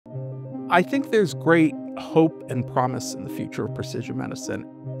I think there's great hope and promise in the future of precision medicine.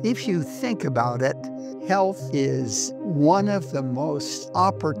 If you think about it, health is one of the most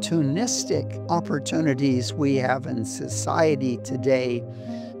opportunistic opportunities we have in society today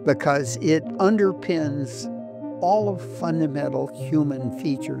because it underpins all of fundamental human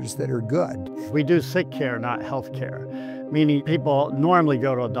features that are good. We do sick care, not health care, meaning people normally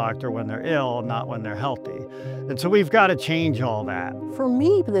go to a doctor when they're ill, not when they're healthy. And so we've got to change all that. For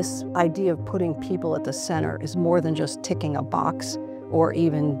me, this idea of putting people at the center is more than just ticking a box or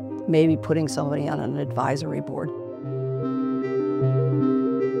even maybe putting somebody on an advisory board.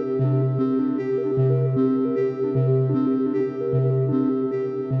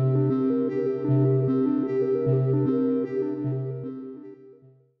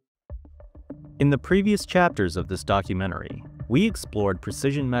 In the previous chapters of this documentary, we explored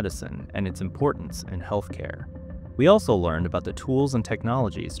precision medicine and its importance in healthcare. We also learned about the tools and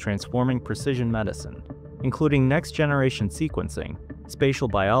technologies transforming precision medicine, including next-generation sequencing, spatial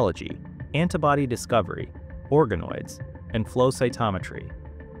biology, antibody discovery, organoids, and flow cytometry.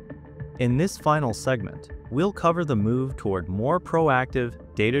 In this final segment, we'll cover the move toward more proactive,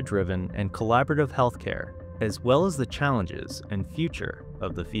 data-driven, and collaborative healthcare, as well as the challenges and future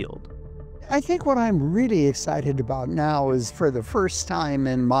of the field. I think what I'm really excited about now is for the first time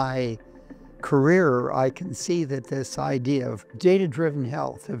in my career, I can see that this idea of data-driven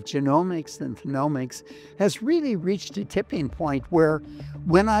health, of genomics and phenomics, has really reached a tipping point where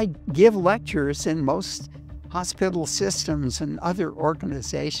when I give lectures in most hospital systems and other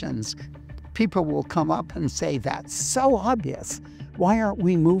organizations, people will come up and say, "That's so obvious. Why aren't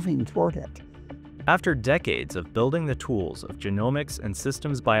we moving toward it?" After decades of building the tools of genomics and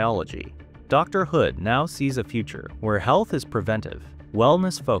systems biology, Dr. Hood now sees a future where health is preventive,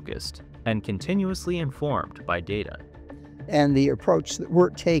 wellness-focused, and continuously informed by data. And the approach that we're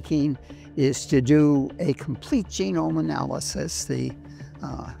taking is to do a complete genome analysis, the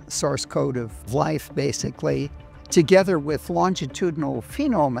source code of life basically, together with longitudinal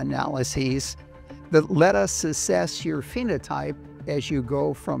phenome analyses that let us assess your phenotype as you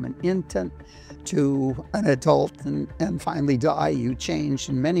go from an infant to an adult and finally die. You change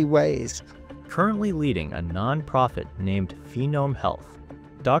in many ways. Currently leading a nonprofit named Phenome Health,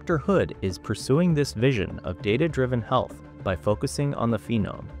 Dr. Hood is pursuing this vision of data-driven health by focusing on the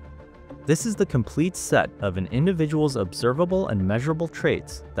phenome. This is the complete set of an individual's observable and measurable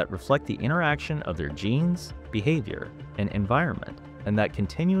traits that reflect the interaction of their genes, behavior, and environment, and that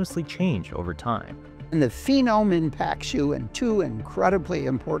continuously change over time. And the phenome impacts you in two incredibly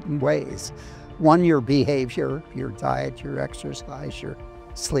important ways. One, your behavior, your diet, your exercise, your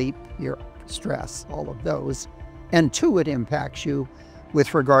sleep, your stress, all of those. And two, it impacts you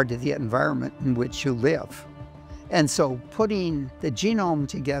with regard to the environment in which you live. And so putting the genome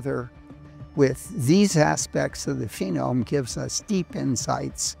together with these aspects of the phenome gives us deep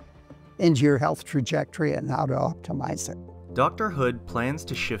insights into your health trajectory and how to optimize it. Dr. Hood plans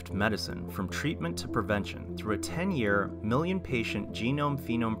to shift medicine from treatment to prevention through a 10-year, million-patient Genome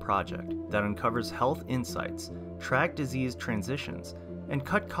Phenome Project that uncovers health insights, track disease transitions, and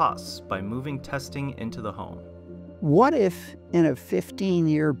cut costs by moving testing into the home. What if, in a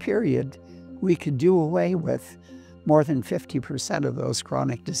 15-year period, we could do away with more than 50% of those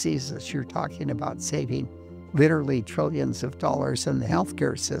chronic diseases? You're talking about saving literally trillions of dollars in the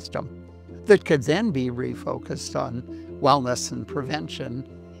healthcare system that could then be refocused on wellness and prevention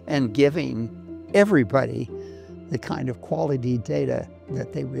and giving everybody the kind of quality data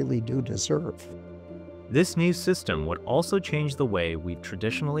that they really do deserve. This new system would also change the way we've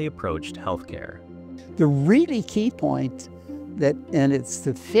traditionally approached healthcare. The really key point and it's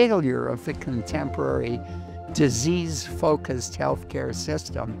the failure of the contemporary disease-focused healthcare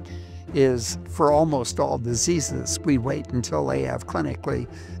system, is for almost all diseases, we wait until they have clinically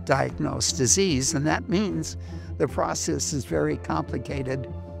diagnosed disease, and that means the process is very complicated.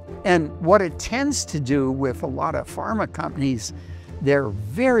 And what it tends to do with a lot of pharma companies, they're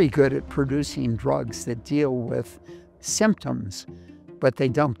very good at producing drugs that deal with symptoms, but they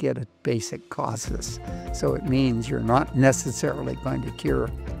don't get at basic causes. So it means you're not necessarily going to cure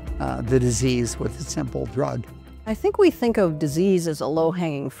the disease with a simple drug. I think we think of disease as a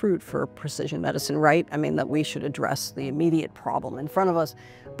low-hanging fruit for precision medicine, right? I mean, that we should address the immediate problem in front of us.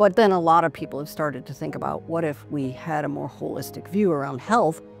 But then a lot of people have started to think about, what if we had a more holistic view around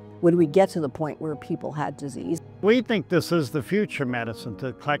health? Would we get to the point where people had disease? We think this is the future medicine,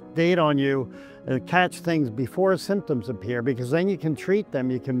 to collect data on you and catch things before symptoms appear, because then you can treat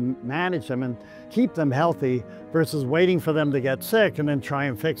them, you can manage them and keep them healthy versus waiting for them to get sick and then try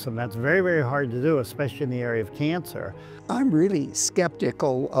and fix them. That's very, very hard to do, especially in the area of cancer. I'm really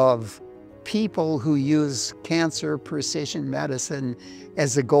skeptical of people who use cancer precision medicine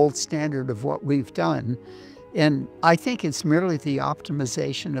as a gold standard of what we've done. And I think it's merely the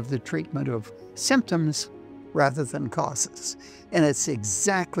optimization of the treatment of symptoms rather than causes. And it's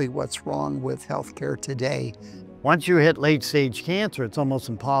exactly what's wrong with healthcare today. Once you hit late-stage cancer, it's almost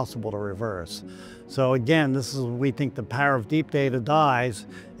impossible to reverse. So again, this is, we think, the power of deep data dies,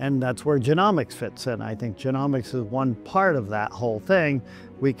 and that's where genomics fits in. I think genomics is one part of that whole thing.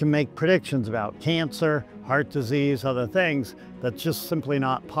 We can make predictions about cancer, heart disease, other things that's just simply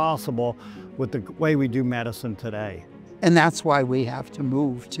not possible with the way we do medicine today. And that's why we have to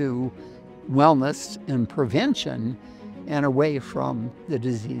move to wellness and prevention and away from the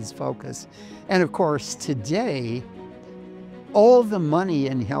disease focus. And of course, today, all the money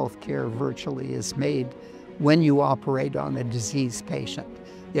in healthcare virtually is made when you operate on a diseased patient.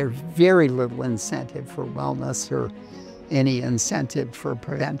 There's very little incentive for wellness or any incentive for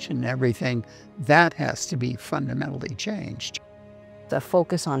prevention and everything. That has to be fundamentally changed. The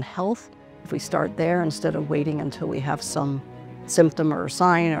focus on health, if we start there instead of waiting until we have some symptom or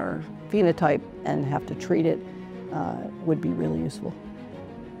sign or phenotype and have to treat it, would be really useful.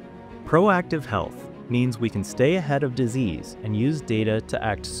 Proactive health means we can stay ahead of disease and use data to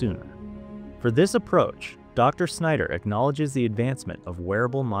act sooner. For this approach, Dr. Snyder acknowledges the advancement of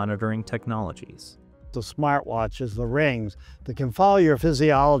wearable monitoring technologies. The smartwatches, the rings, that can follow your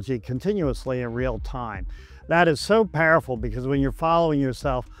physiology continuously in real time. That is so powerful because when you're following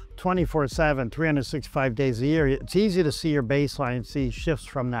yourself 24/7, 365 days a year, it's easy to see your baseline and see shifts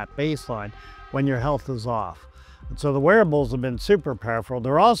from that baseline when your health is off. And so the wearables have been super powerful.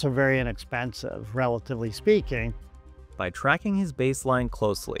 They're also very inexpensive, relatively speaking. By tracking his baseline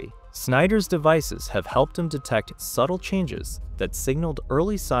closely, Snyder's devices have helped him detect subtle changes that signaled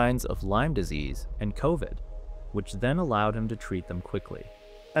early signs of Lyme disease and COVID, which then allowed him to treat them quickly.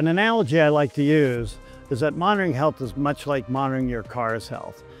 An analogy I like to use is that monitoring health is much like monitoring your car's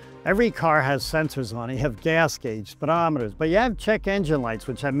health. Every car has sensors on it. You have gas gauge, speedometers, but you have check engine lights,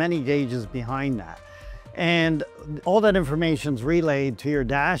 which have many gauges behind that. And all that information is relayed to your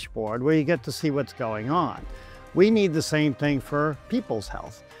dashboard where you get to see what's going on. We need the same thing for people's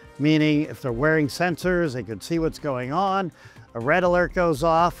health, meaning if they're wearing sensors, they could see what's going on. A red alert goes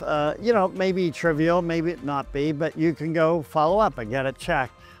off, maybe trivial, maybe it not be, but you can go follow up and get it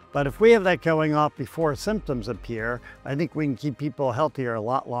checked. But if we have that going off before symptoms appear, I think we can keep people healthier a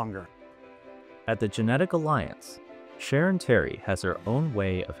lot longer. At the Genetic Alliance, Sharon Terry has her own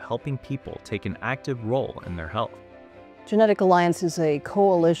way of helping people take an active role in their health. Genetic Alliance is a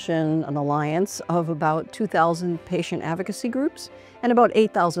coalition, an alliance of about 2,000 patient advocacy groups and about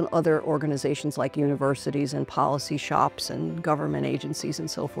 8,000 other organizations like universities and policy shops and government agencies and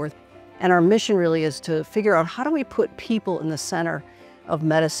so forth. And our mission really is to figure out how do we put people in the center of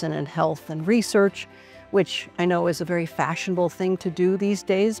medicine and health and research, which I know is a very fashionable thing to do these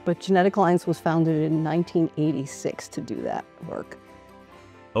days, but Genetic Alliance was founded in 1986 to do that work.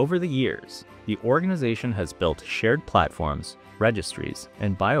 Over the years, the organization has built shared platforms, registries,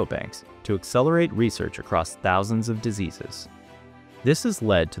 and biobanks to accelerate research across thousands of diseases. This has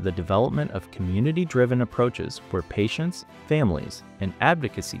led to the development of community-driven approaches where patients, families, and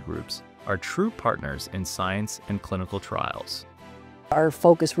advocacy groups are true partners in science and clinical trials. Our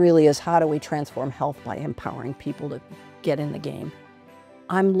focus really is how do we transform health by empowering people to get in the game.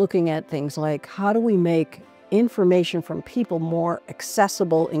 I'm looking at things like how do we make information from people more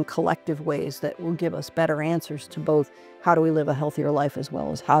accessible in collective ways that will give us better answers to both how do we live a healthier life as well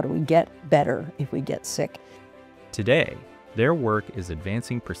as how do we get better if we get sick. Today, their work is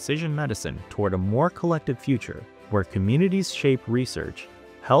advancing precision medicine toward a more collective future where communities shape research,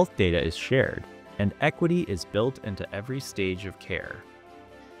 health data is shared, and equity is built into every stage of care.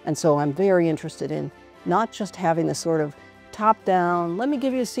 And so I'm very interested in not just having this sort of top-down, let me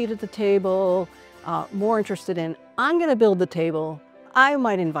give you a seat at the table, more interested in, I'm going to build the table, I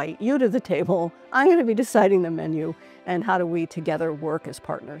might invite you to the table, I'm going to be deciding the menu, and how do we together work as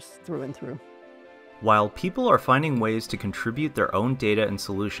partners through and through. While people are finding ways to contribute their own data and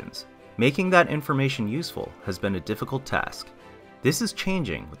solutions, making that information useful has been a difficult task. This is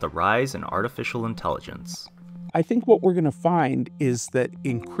changing with the rise in artificial intelligence. I think what we're going to find is that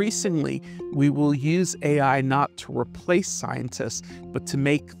increasingly we will use AI not to replace scientists, but to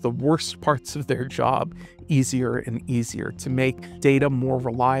make the worst parts of their job easier and easier, to make data more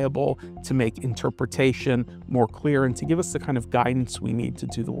reliable, to make interpretation more clear, and to give us the kind of guidance we need to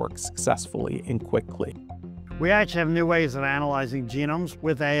do the work successfully and quickly. We actually have new ways of analyzing genomes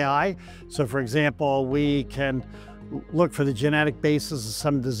with AI. So for example, we can look for the genetic basis of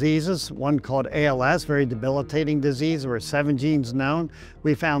some diseases, one called ALS, very debilitating disease. There were 7 genes known.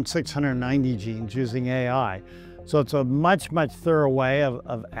 We found 690 genes using AI. So it's a much thorough way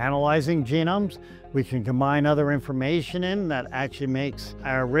of analyzing genomes. We can combine other information in that actually makes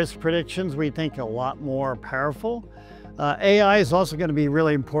our risk predictions, we think, a lot more powerful. AI is also going to be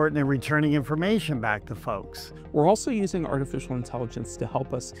really important in returning information back to folks. We're also using artificial intelligence to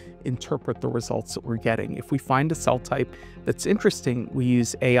help us interpret the results that we're getting. If we find a cell type that's interesting, we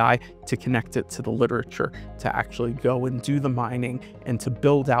use AI to connect it to the literature, to actually go and do the mining and to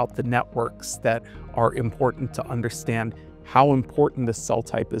build out the networks that are important to understand how important this cell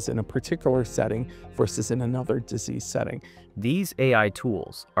type is in a particular setting versus in another disease setting. These AI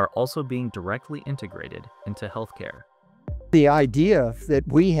tools are also being directly integrated into healthcare. The idea that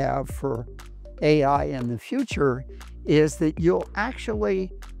we have for AI in the future is that you'll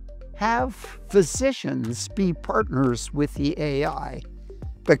actually have physicians be partners with the AI,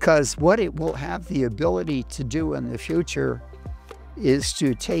 because what it will have the ability to do in the future is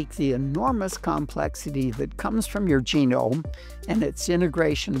to take the enormous complexity that comes from your genome and its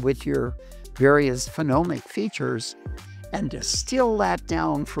integration with your various phenomic features and distill that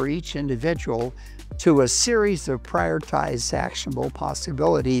down for each individual to a series of prioritized actionable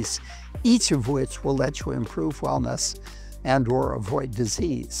possibilities, each of which will let you improve wellness and/or avoid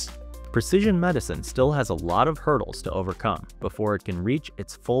disease. Precision medicine still has a lot of hurdles to overcome before it can reach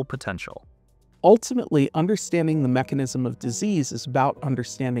its full potential. Ultimately, understanding the mechanism of disease is about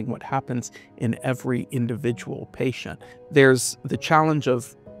understanding what happens in every individual patient. There's the challenge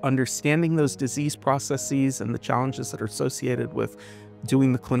of understanding those disease processes and the challenges that are associated with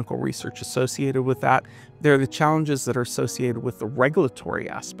doing the clinical research associated with that. There are the challenges that are associated with the regulatory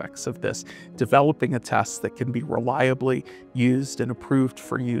aspects of this, developing a test that can be reliably used and approved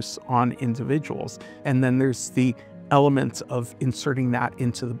for use on individuals. And then there's the element of inserting that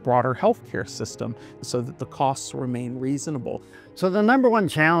into the broader healthcare system so that the costs remain reasonable. So the #1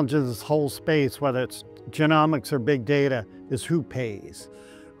 challenge in this whole space, whether it's genomics or big data, is who pays.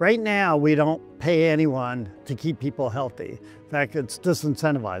 Right now, we don't pay anyone to keep people healthy. In fact, it's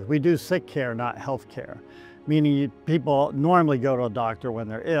disincentivized. We do sick care, not health care, meaning people normally go to a doctor when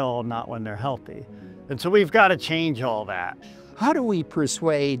they're ill, not when they're healthy. And so we've got to change all that. How do we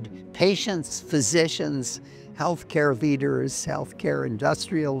persuade patients, physicians, healthcare leaders, healthcare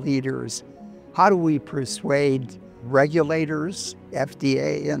industrial leaders? How do we persuade regulators,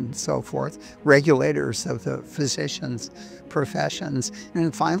 FDA and so forth, regulators of the physicians' professions?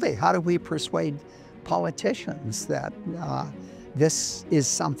 And finally, how do we persuade politicians that this is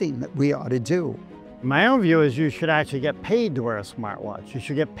something that we ought to do? My own view is you should actually get paid to wear a smartwatch. You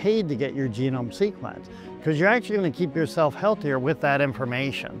should get paid to get your genome sequenced, because you're actually going to keep yourself healthier with that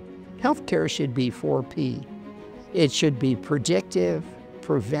information. Healthcare should be 4P. It should be predictive,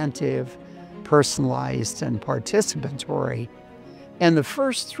 preventive, personalized, and participatory. And the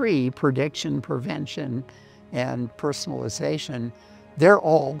first 3, prediction, prevention, and personalization, they're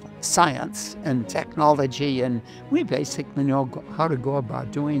all science and technology, and we basically know how to go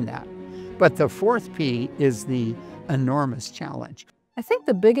about doing that. But the 4th P is the enormous challenge. I think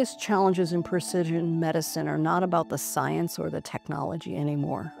the biggest challenges in precision medicine are not about the science or the technology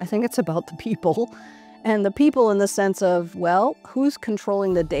anymore. I think it's about the people. And the people in the sense of, well, who's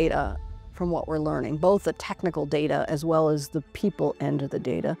controlling the data from what we're learning, both the technical data as well as the people end of the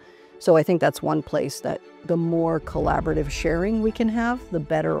data. So I think that's one place that the more collaborative sharing we can have, the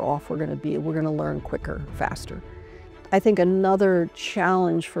better off we're going to be. We're going to learn quicker, faster. I think another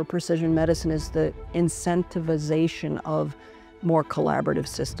challenge for precision medicine is the incentivization of more collaborative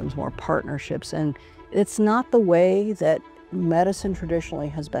systems, more partnerships. And it's not the way that medicine traditionally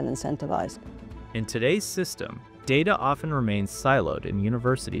has been incentivized. In today's system, data often remains siloed in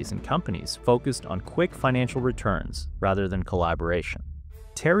universities and companies focused on quick financial returns rather than collaboration.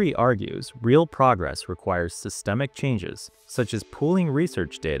 Terry argues real progress requires systemic changes, such as pooling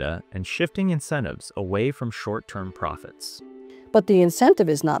research data and shifting incentives away from short-term profits. But the incentive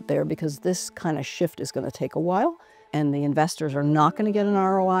is not there because this kind of shift is going to take a while, and the investors are not going to get an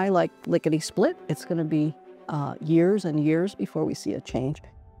ROI like lickety-split. It's going to be years and years before we see a change.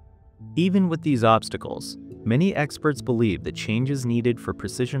 Even with these obstacles, many experts believe the changes needed for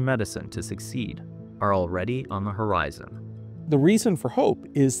precision medicine to succeed are already on the horizon. The reason for hope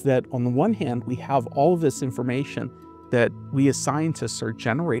is that on the one hand, we have all of this information that we as scientists are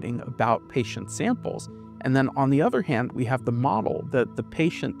generating about patient samples. And then on the other hand, we have the model that the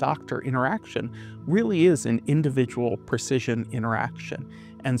patient-doctor interaction really is an individual precision interaction.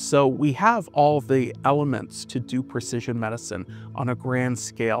 And so we have all the elements to do precision medicine on a grand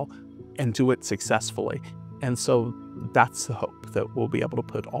scale and do it successfully. And so that's the hope, that we'll be able to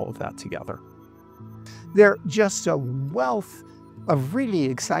put all of that together. There are just a wealth of really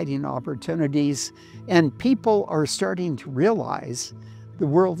exciting opportunities, and people are starting to realize the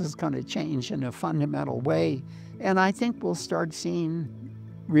world is going to change in a fundamental way. And I think we'll start seeing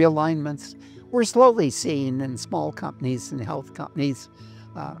realignments. We're slowly seeing in small companies and health companies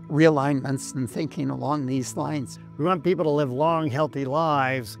realignments and thinking along these lines. We want people to live long, healthy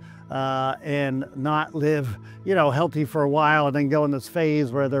lives and not live, healthy for a while and then go in this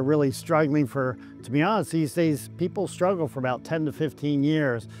phase where they're really struggling for, to be honest, these days people struggle for about 10 to 15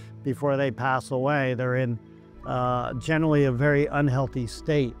 years before they pass away. They're in generally a very unhealthy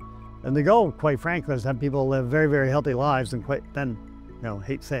state. And the goal, quite frankly, is to have people live very, very healthy lives and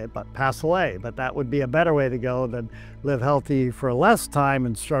hate to say it, but pass away. But that would be a better way to go than live healthy for less time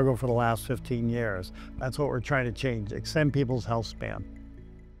and struggle for the last 15 years. That's what we're trying to change, extend people's health span.